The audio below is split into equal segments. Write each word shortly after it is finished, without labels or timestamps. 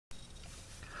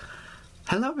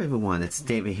Hello everyone, it's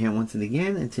David here once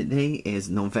again, and today is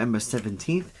November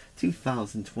 17th,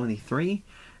 2023,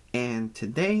 and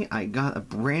today I got a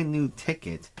brand new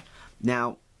ticket.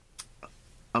 Now,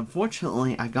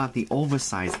 unfortunately, I got the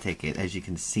oversized ticket, as you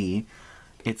can see.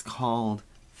 It's called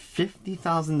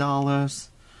 $50,000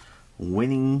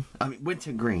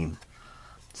 wintergreen.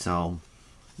 So,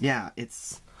 yeah,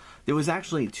 there was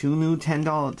actually two new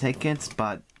 $10 tickets,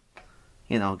 but,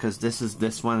 you know, because this is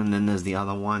this one and then there's the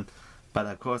other one. But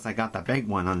of course I got the big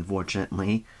one,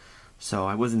 unfortunately. So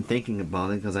I wasn't thinking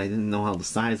about it because I didn't know how the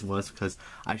size was, because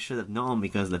I should have known,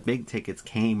 because the big tickets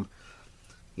came,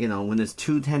 you know, when there's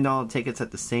two $10 tickets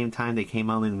at the same time, they came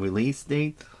out in release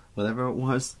date, whatever it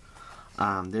was,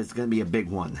 there's going to be a big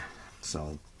one.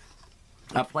 So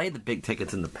I played the big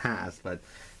tickets in the past, but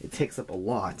it takes up a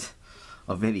lot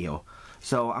of video.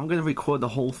 So I'm going to record the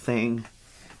whole thing,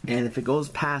 and if it goes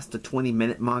past the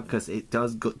 20-minute mark, because it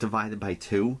does go divided by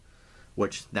 2,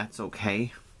 which that's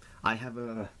okay. I have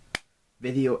a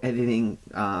video editing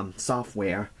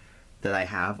software that I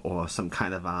have, or some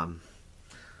kind of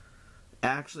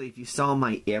actually, if you saw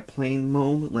my airplane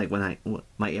mode, like when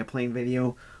my airplane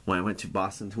video when I went to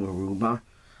Boston to Aruba,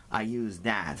 I used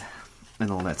that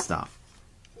and all that stuff.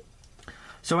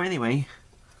 So anyway,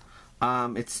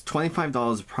 it's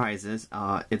 $25 prizes.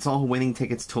 It's all winning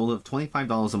tickets, total of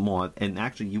 $25 or more, and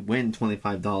actually you win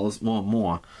 $25 or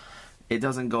more. It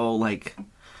doesn't go like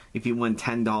if you win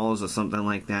 $10 or something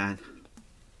like that.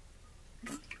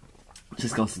 It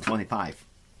just goes to $25.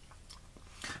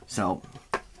 So,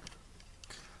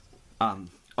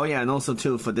 oh yeah, and also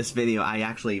too, for this video, I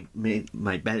actually made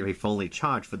my battery fully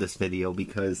charged for this video,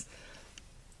 because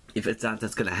if it's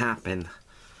that's gonna happen,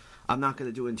 I'm not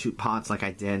gonna do it in 2 parts like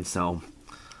I did, so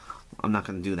I'm not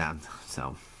gonna do that.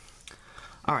 So,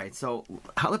 alright, so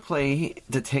how to play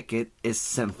the ticket is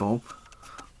simple.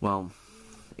 Well,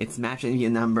 it's matching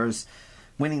your numbers,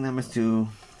 winning numbers to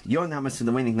your numbers to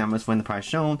the winning numbers when the prize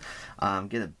shown.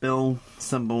 Get a bill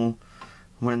symbol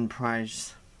when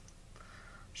prize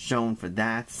shown for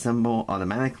that symbol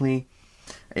automatically.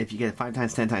 If you get it 5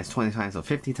 times, 10 times, 20 times, or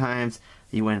 50 times,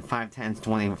 you win 5, 10,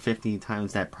 20, or 50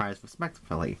 times that prize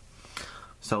respectively.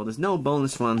 So there's no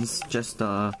bonus ones, just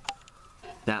that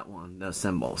one, the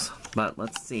symbols. But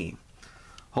let's see.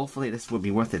 Hopefully this will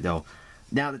be worth it though.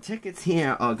 Now the tickets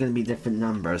here are going to be different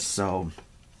numbers, so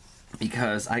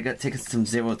because I got tickets from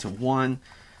 0 to 1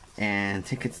 and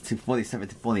tickets to 47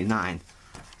 to 49.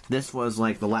 This was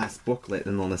like the last booklet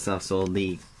and all this stuff, so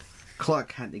the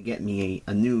clerk had to get me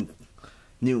a new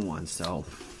one. So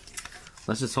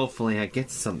let's just hopefully I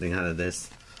get something out of this.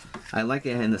 I like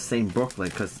it in the same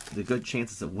booklet because the good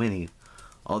chances of winning.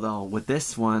 Although with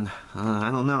this one, I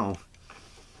don't know.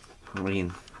 I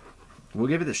mean, we'll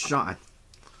give it a shot.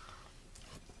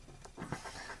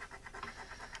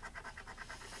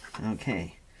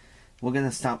 Okay, we're going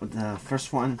to start with the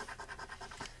first one.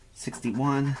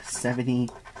 61, 70,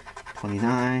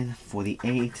 29,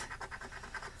 48,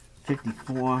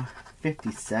 54,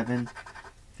 57,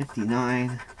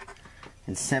 59,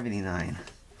 and 79.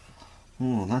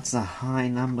 Ooh, that's the high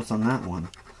numbers on that one.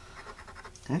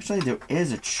 Actually, there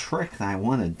is a trick that I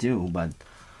want to do, but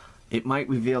it might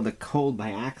reveal the code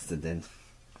by accident.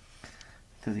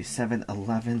 31,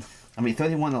 11.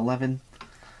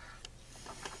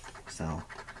 So,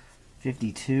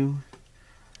 52,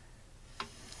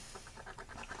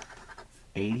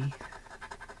 80,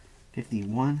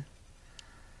 51,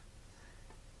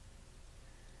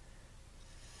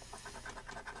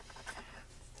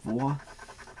 4,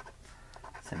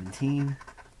 17,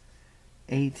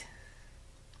 8.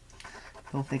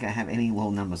 Don't think I have any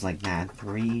low numbers like that.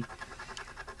 3,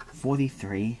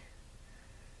 43.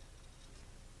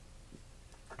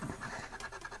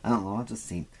 I don't know, I'll just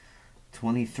see.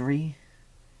 23,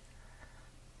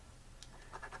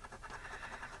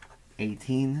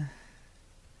 18,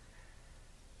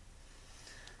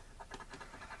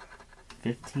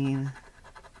 15,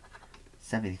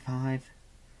 75,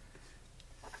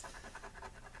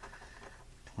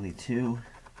 22,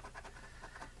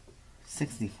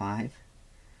 65,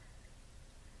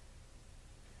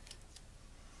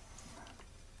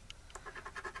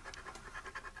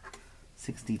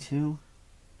 62,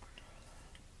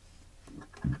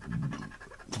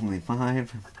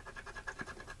 25,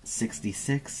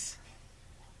 66,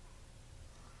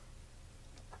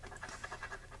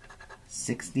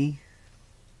 60,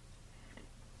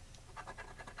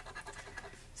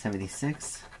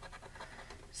 76,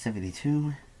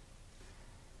 72,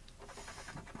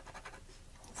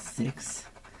 6,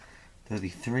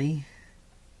 33,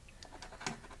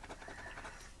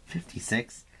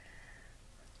 56,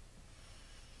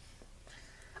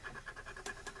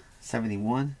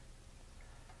 71,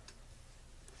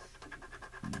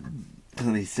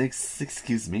 26,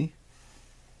 excuse me,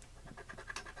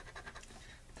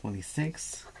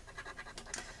 26,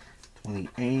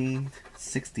 28,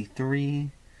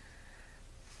 63,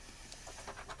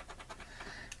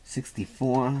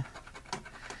 64,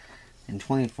 and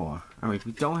 24. Alright,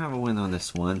 we don't have a win on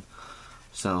this one,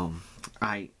 so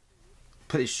I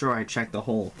pretty sure I checked the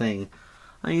whole thing.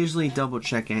 I usually double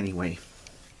check anyway,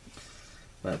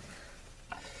 but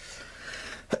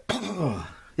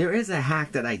there is a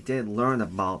hack that I did learn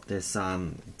about this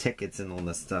tickets and all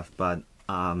this stuff, but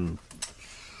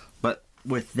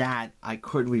with that I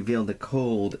could reveal the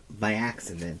code by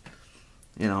accident,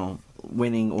 you know,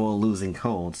 winning or losing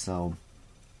code. So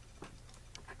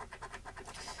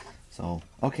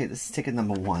okay, this is ticket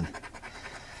number 1.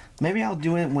 Maybe I'll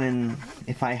do it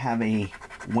if I have a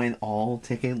win all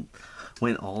ticket,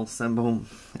 win all symbol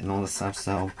and all this stuff.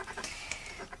 So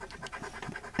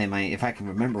if I can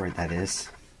remember it, that is.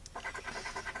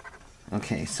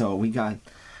 Okay, so we got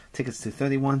tickets to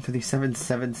 31, 37,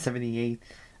 7, 78,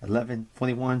 11,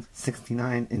 41,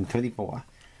 69, and 34.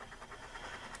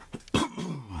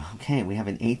 Okay, we have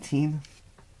an 18,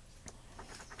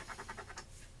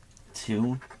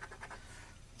 2,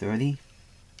 30.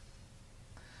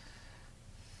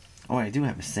 Oh, I do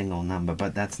have a single number,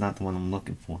 but that's not the one I'm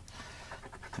looking for.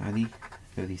 30,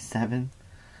 37,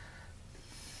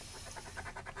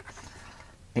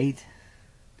 8,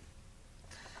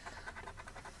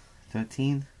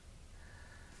 13,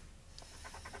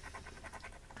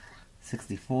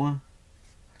 64,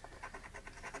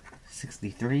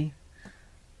 63,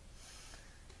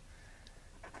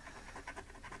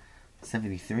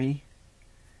 73.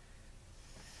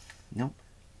 Nope.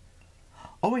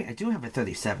 Oh wait, I do have a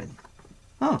 37.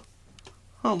 Oh,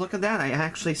 look at that. I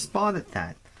actually spotted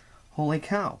that. Holy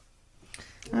cow.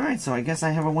 Alright, so I guess I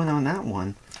have a win on that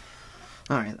one.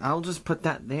 Alright, I'll just put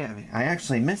that there. I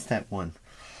actually missed that one.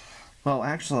 Well,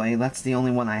 actually, that's the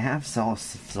only one I have so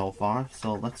far,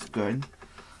 so that's good.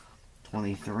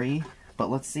 23. But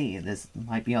let's see, there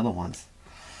might be other ones.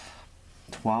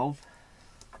 12.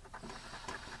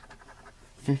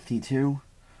 52.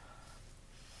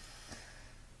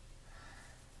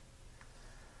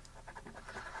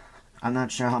 I'm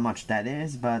not sure how much that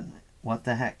is, but what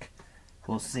the heck.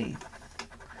 We'll see.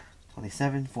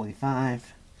 27,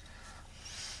 45,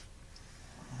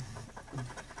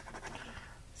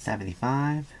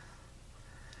 75.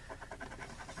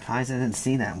 Surprised I didn't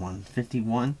see that one.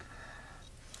 51.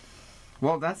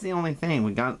 Well, that's the only thing.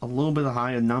 We got a little bit of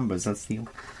higher numbers. That's the,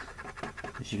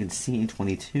 as you can see,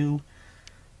 22,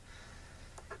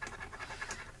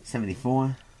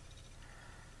 74,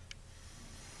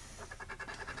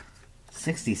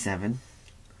 67.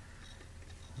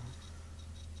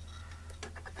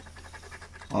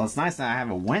 Well, it's nice that I have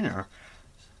a winner.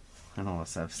 I don't know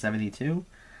what's up. 72.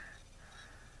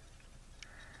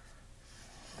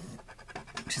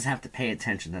 Just have to pay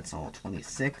attention, that's all.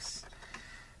 26.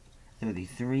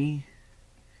 33.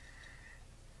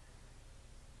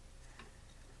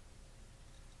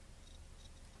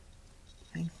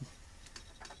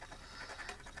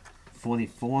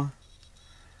 44.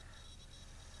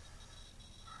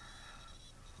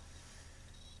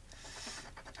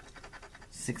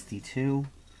 62.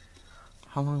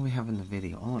 How long do we have in the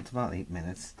video? Oh, it's about 8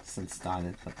 minutes since it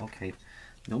started, but okay.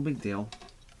 No big deal.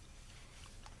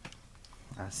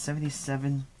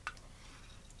 77.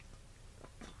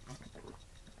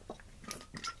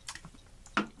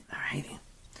 Alrighty.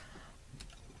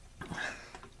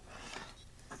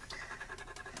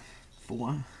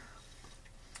 4.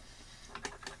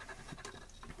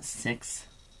 6.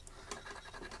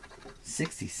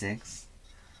 66.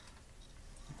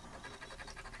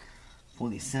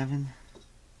 47.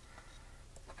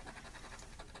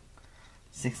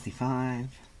 65.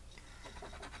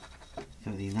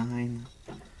 39.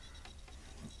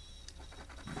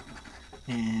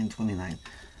 And 29.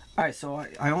 Alright, so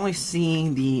I only see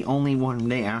the only one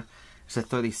there. It's a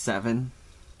 37,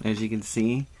 as you can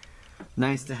see.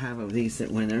 Nice to have a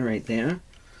decent winner right there.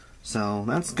 So,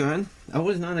 that's good. I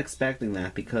was not expecting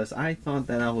that because I thought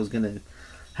that I was going to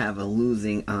have a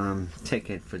losing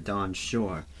ticket for darn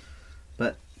sure.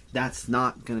 But that's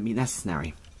not going to be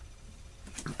necessary.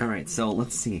 Alright, so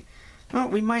let's see. Well,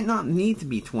 we might not need to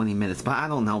be 20 minutes, but I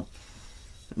don't know.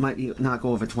 It might be not go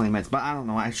over 20 minutes, but I don't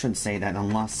know. I shouldn't say that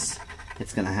unless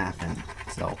it's going to happen.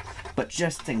 So, but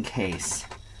just in case.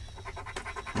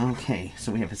 Okay,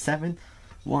 so we have a 7,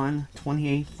 1,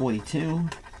 28, 42,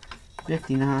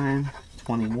 59,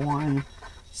 21,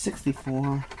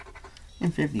 64,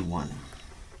 and 51.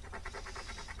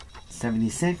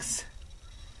 76,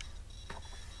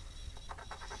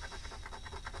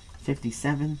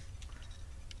 57.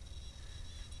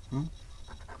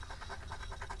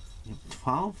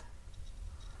 12.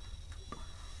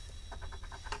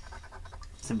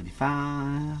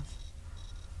 75.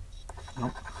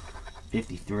 Nope.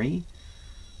 53.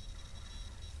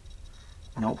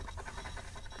 Nope.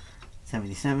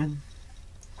 77.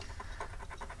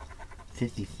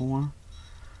 54.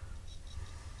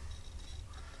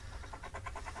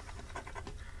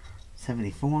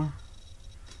 74.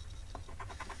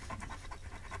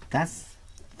 That's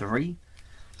 3.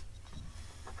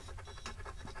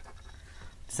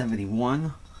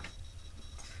 71.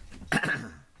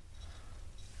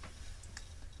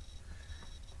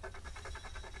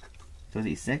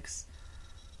 36.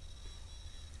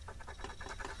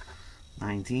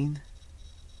 19.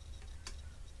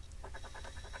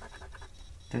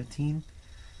 13.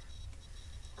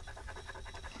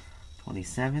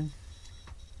 27.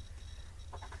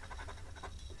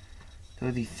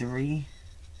 33.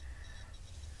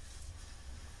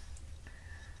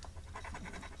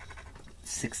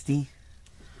 60.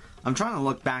 I'm trying to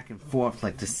look back and forth,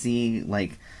 like, to see,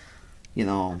 like, you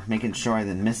know, making sure I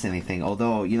didn't miss anything.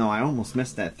 Although, you know, I almost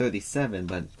missed that 37,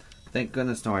 but thank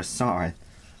goodness I saw it.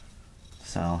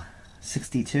 So,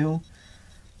 62.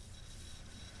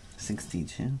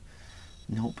 62.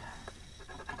 Nope.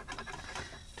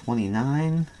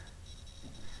 29.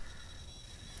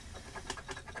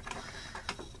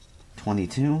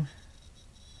 22.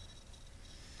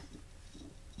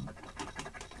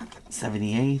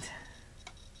 78.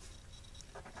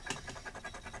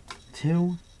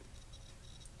 2.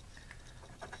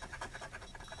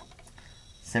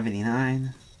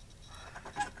 79.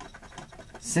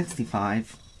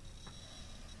 65.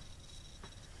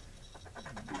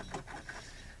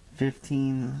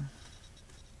 15.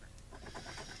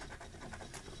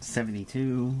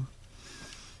 72.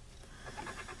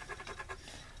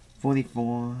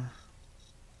 44.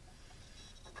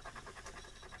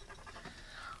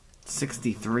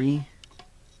 63.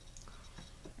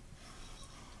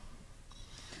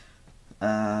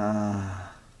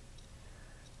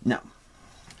 No. I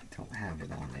don't have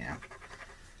it on there.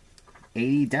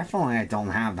 80, definitely I don't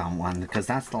have that one because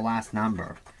that's the last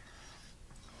number.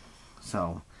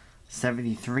 So,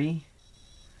 73.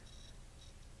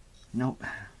 Nope.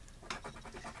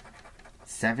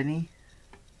 70.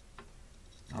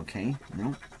 Okay,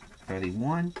 nope.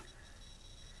 31.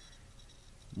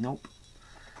 Nope.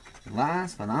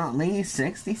 Last but not least,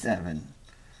 67.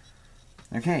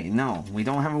 Okay, no, we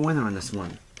don't have a winner on this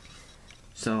one.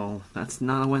 So, that's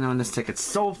not a winner on this ticket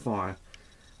so far.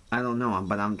 I don't know,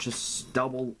 but I'm just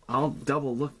I'll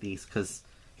double look these because,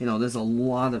 you know, there's a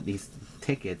lot of these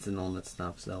tickets and all that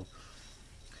stuff, so.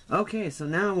 Okay, so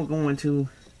now we're going to,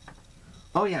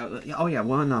 we're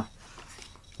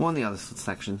on the other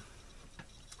section.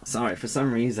 Sorry, for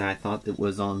some reason I thought it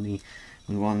was on we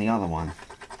were on the other one.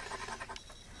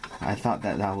 I thought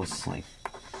that was like,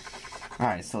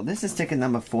 alright, so this is ticket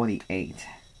number 48.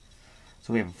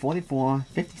 So we have 44,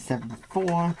 57,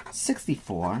 4,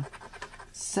 64,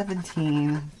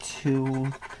 17,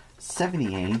 2,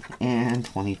 78, and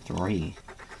 23.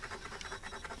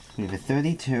 We have a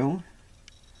 32,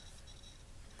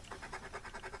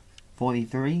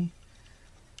 43,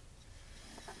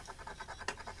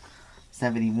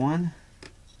 71,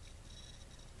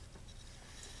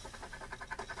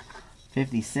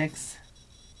 56.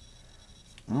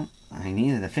 Oh, I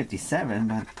needed a 57,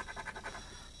 but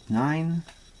 9,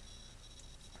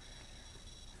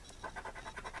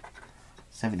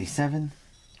 77.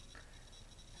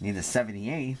 Need a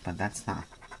 78, but that's not.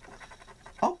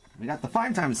 Oh, we got the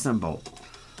 5 times symbol.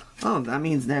 Oh, that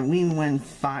means that we win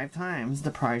 5 times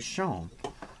the prize shown.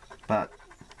 But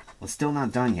we're still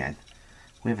not done yet.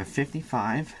 We have a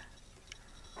 55.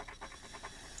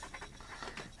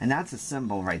 And that's a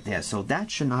symbol right there. So that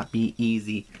should not be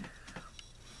easy.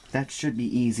 That should be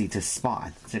easy to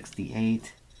spot.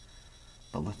 68.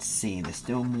 But let's see. There's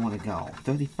still more to go.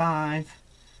 35.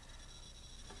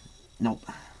 Nope.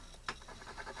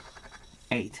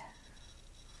 8.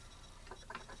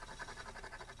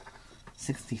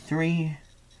 63.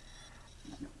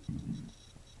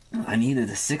 I needed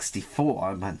a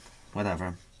 64, but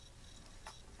whatever.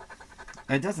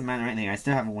 It doesn't matter anyway. I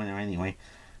still have a winner anyway.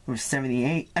 We're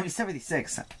 78. I mean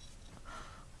 76.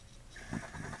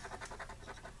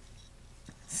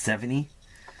 70.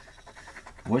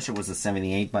 Wish it was a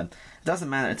 78, but it doesn't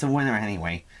matter. It's a winner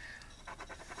anyway.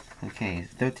 Okay,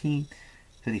 13,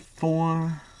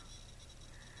 34,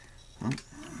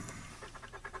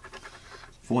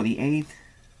 48,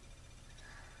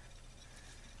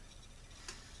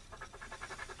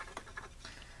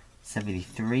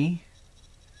 73,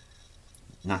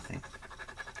 Nothing.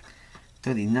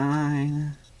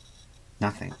 39.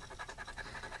 Nothing.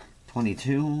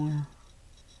 22.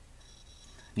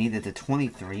 Needed the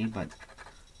 23, but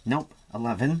nope.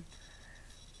 11.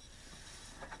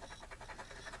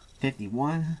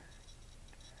 51.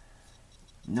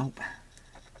 Nope.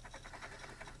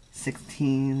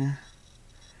 16.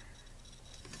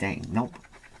 Dang, nope.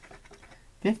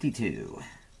 52.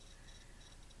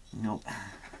 Nope.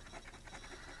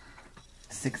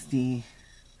 60.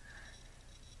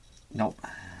 Nope.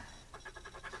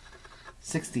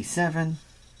 67.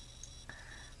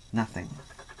 Nothing.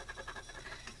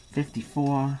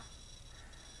 54.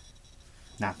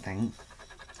 Nothing.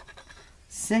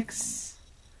 6.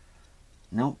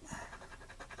 Nope.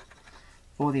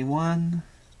 41.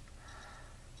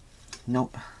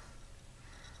 Nope.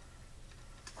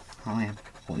 I have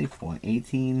 44.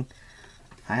 18.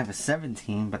 I have a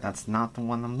 17, but that's not the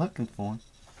one I'm looking for.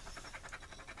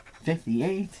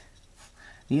 58.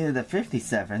 Needed a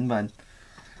 57, but...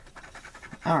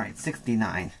 Alright,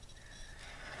 69.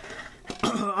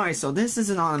 Alright, so this is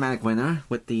an automatic winner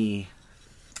with the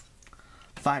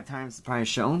 5 times the price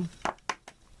shown.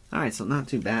 Alright, so not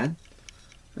too bad.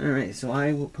 Alright, so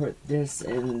I will put this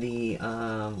in the,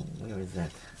 where is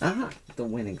that? The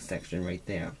winning section right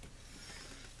there.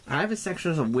 I have a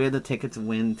section of where the tickets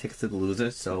win, tickets to the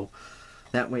losers, so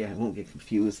that way I won't get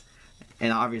confused.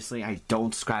 And obviously I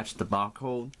don't scratch the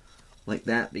barcode like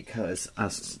that because a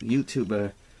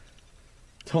YouTuber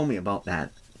told me about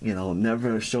that. You know,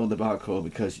 never show the barcode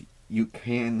because you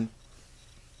can,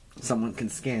 someone can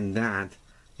scan that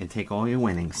and take all your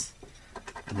winnings.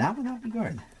 And that would not be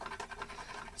good.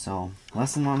 So,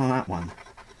 lesson learned on that one.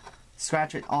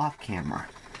 Scratch it off camera.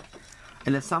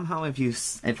 And if somehow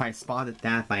if I spotted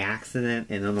that by accident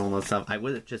and all that stuff, I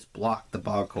would have just blocked the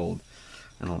barcode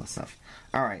and all that stuff.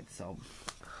 Alright, so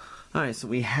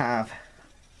we have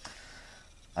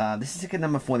this is ticket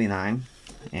number 49,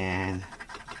 and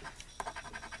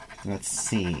let's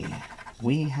see.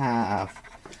 We have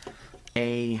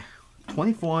a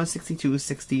 24, 62,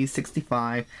 60,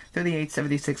 65, 38,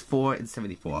 76, 4, and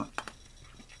 74.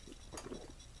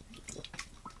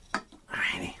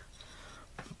 Alrighty.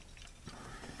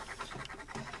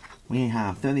 We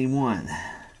have 31.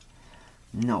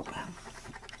 Nope.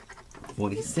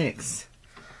 46.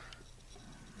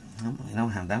 Nope, we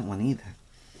don't have that one either.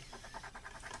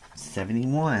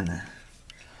 71.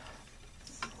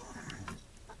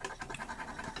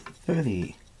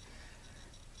 30.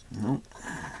 Nope.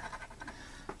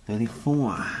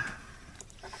 34.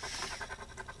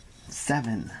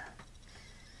 7.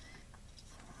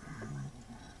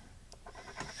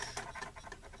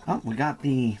 Oh, we got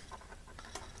the...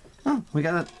 Oh, we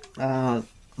got a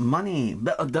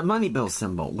the money bill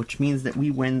symbol, which means that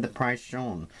we win the price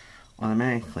shown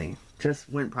automatically. Just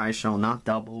win price shown, not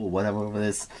double or whatever it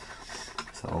is.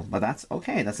 So, but that's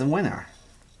okay. That's a winner.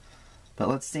 But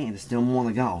let's see. There's still more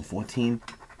to go. 14.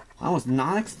 I was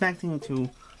not expecting to.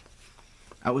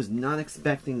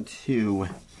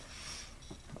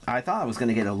 I thought I was going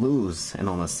to get a lose and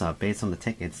all this stuff based on the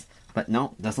tickets. But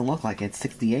no, doesn't look like it.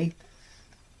 68.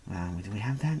 Do we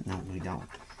have that? No, we don't.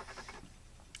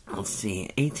 Let's see.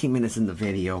 18 minutes in the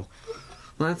video.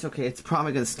 Well, that's okay. It's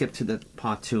probably going to skip to the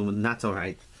part 2, and that's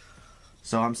alright.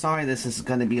 So I'm sorry this is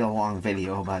going to be a long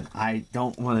video, but I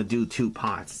don't want to do 2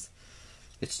 parts.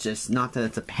 It's just, not that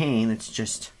it's a pain, it's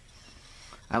just,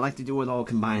 I like to do it all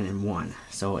combined in one.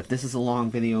 So if this is a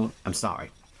long video, I'm sorry.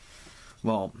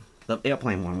 Well, the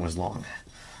airplane one was long.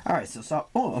 Alright, so,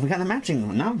 oh, we got a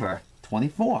matching number,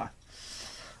 24.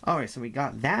 Alright, so we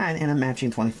got that and a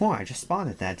matching 24. I just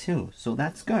spotted that too, so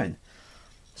that's good.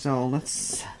 So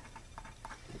let's,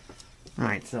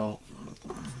 alright, so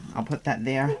I'll put that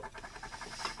there.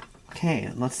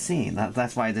 Okay, let's see.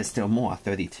 That's why there's still more.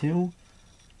 32.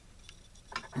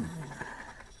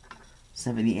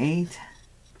 78.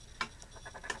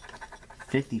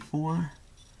 54.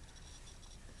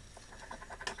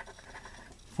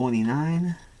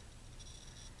 49.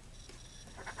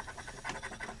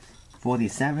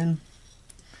 47.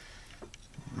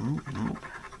 Nope.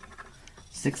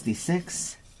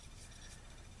 66.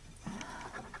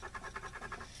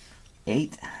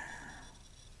 8.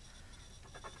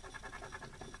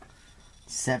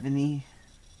 70.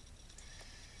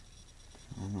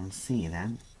 I don't see that.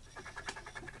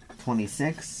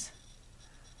 26.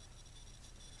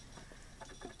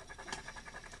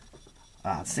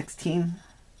 16.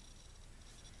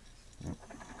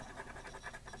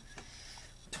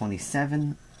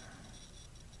 27.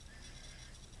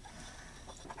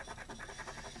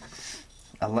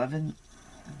 11.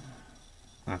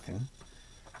 Nothing.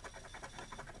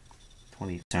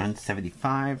 20.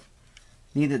 75.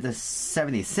 needed the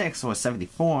 76 or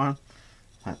 74,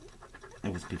 but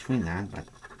it was between that, but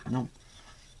no.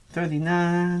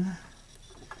 39.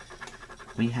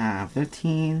 We have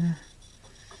 13,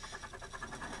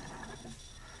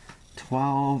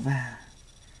 12,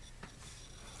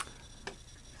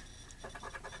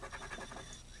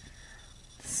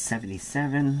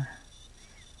 77,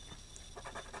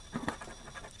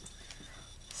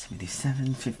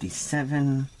 77,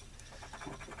 57,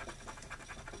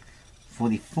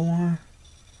 44,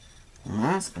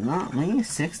 last but not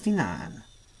least, 69.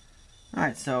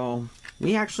 Alright, so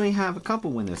we actually have a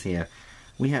couple winners here.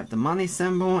 We have the money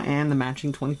symbol and the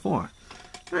matching 24.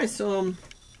 Alright, so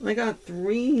I got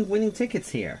 3 winning tickets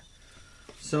here.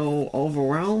 So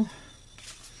overall,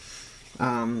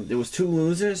 there was 2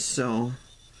 losers, so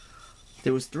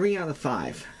there was 3 out of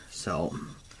 5. So,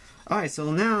 alright,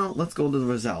 so now let's go to the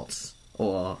results,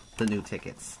 or the new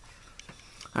tickets.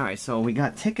 Alright, so we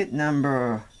got ticket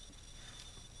number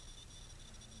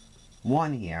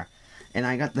 1 here, and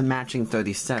I got the matching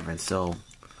 37, so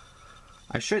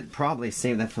I should probably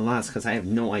save that for last because I have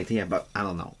no idea, but I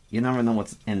don't know. You never know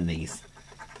what's in these.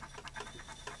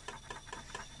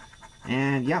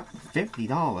 And yep,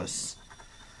 $50.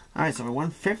 Alright, so I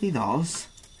won $50.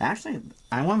 Actually,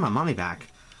 I won my money back.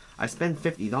 I spent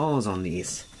 $50 on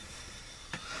these.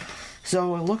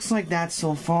 So it looks like that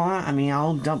so far. I mean,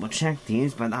 I'll double check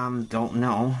these, but don't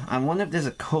know. I wonder if there's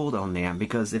a code on there,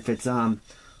 because if it's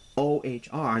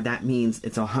OHR, that means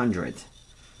it's 100.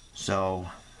 So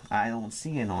I don't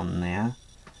see it on there.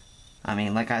 I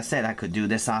mean, like I said, I could do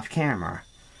this off camera,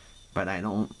 but I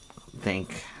don't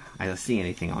think I see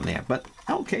anything on there. But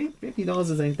okay,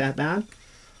 $50 ain't that bad.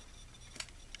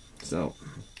 So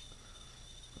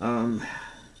I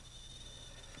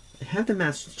have the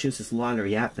Massachusetts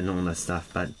Lottery app and all that stuff,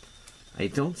 but I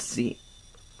don't see.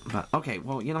 But okay,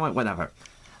 well, you know what? Whatever.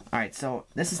 Alright, so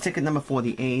this is ticket number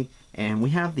 48, and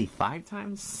we have the 5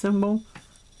 times symbol.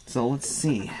 So let's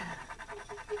see.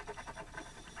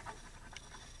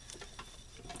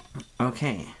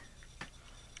 Okay.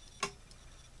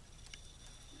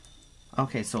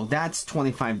 Okay, so that's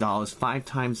 $25. 5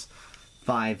 times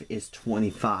 5 is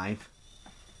 25.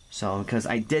 So, because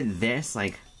I did this,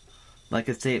 like I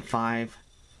say, 5,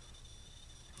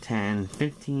 10,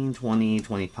 15, 20,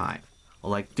 25. Or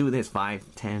like do this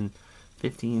 5, 10,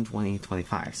 15, 20,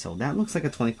 25. So that looks like a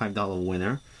 $25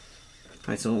 winner.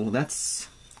 Alright, so that's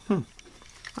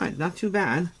alright, not too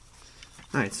bad.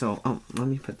 Alright, so let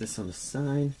me put this on the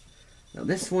side. Now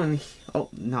this one, oh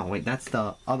no, wait, that's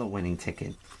the other winning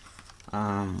ticket.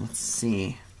 Let's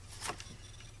see.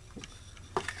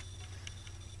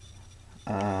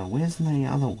 Where's my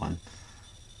other one?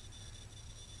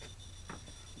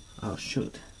 Oh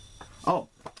shoot. Oh,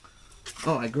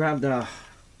 I grabbed the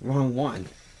wrong one.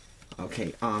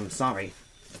 Okay, sorry.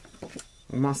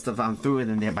 We must have threw it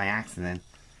in there by accident.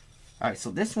 Alright, so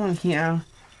this one here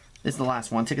is the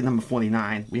last one, ticket number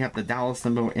 49. We have the dollar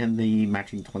symbol and the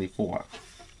matching 24.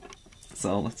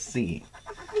 So let's see.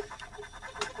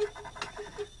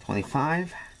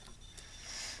 25.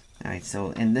 Alright,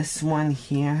 so in this one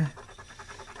here,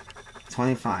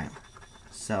 25.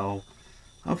 So,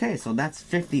 okay, so that's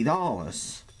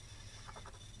 $50.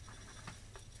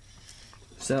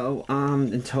 So,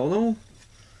 in total,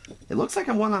 it looks like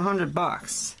I won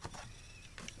 $100.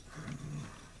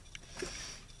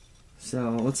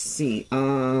 So, let's see,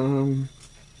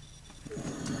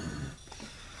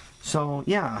 so,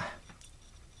 yeah.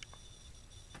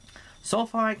 So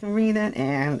far I can read it,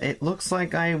 and it looks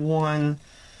like I won,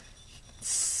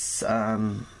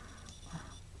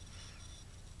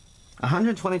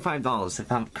 $125,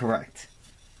 if I'm correct.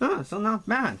 Oh, so not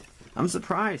bad. I'm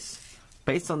surprised.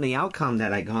 Based on the outcome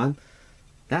that I got,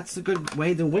 that's a good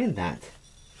way to win that.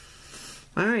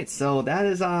 Alright, so that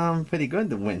is pretty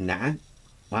good to win that.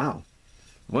 Wow.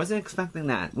 Wasn't expecting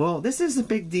that. Well, this is a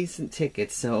big decent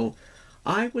ticket, so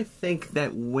I would think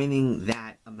that winning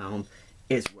that amount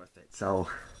is worth it. So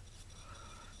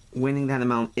winning that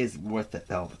amount is worth it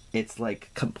though. It's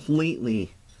like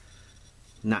completely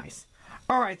nice.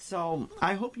 Alright, so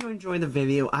I hope you enjoyed the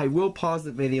video. I will pause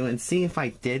the video and see if I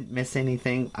did miss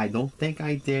anything. I don't think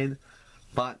I did,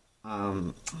 but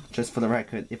just for the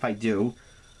record, if I do,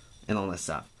 and all that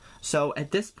stuff. So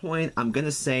at this point, I'm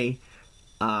gonna say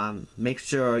make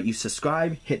sure you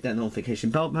subscribe, hit that notification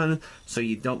bell button so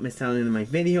you don't miss out on any of my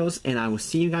videos, and I will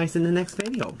see you guys in the next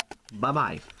video. Bye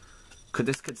bye. Could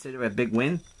this consider a big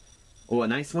win? Or a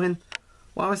nice win?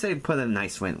 Well, I would say put a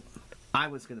nice win. I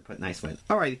was gonna put nice win.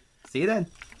 Alright. See you then.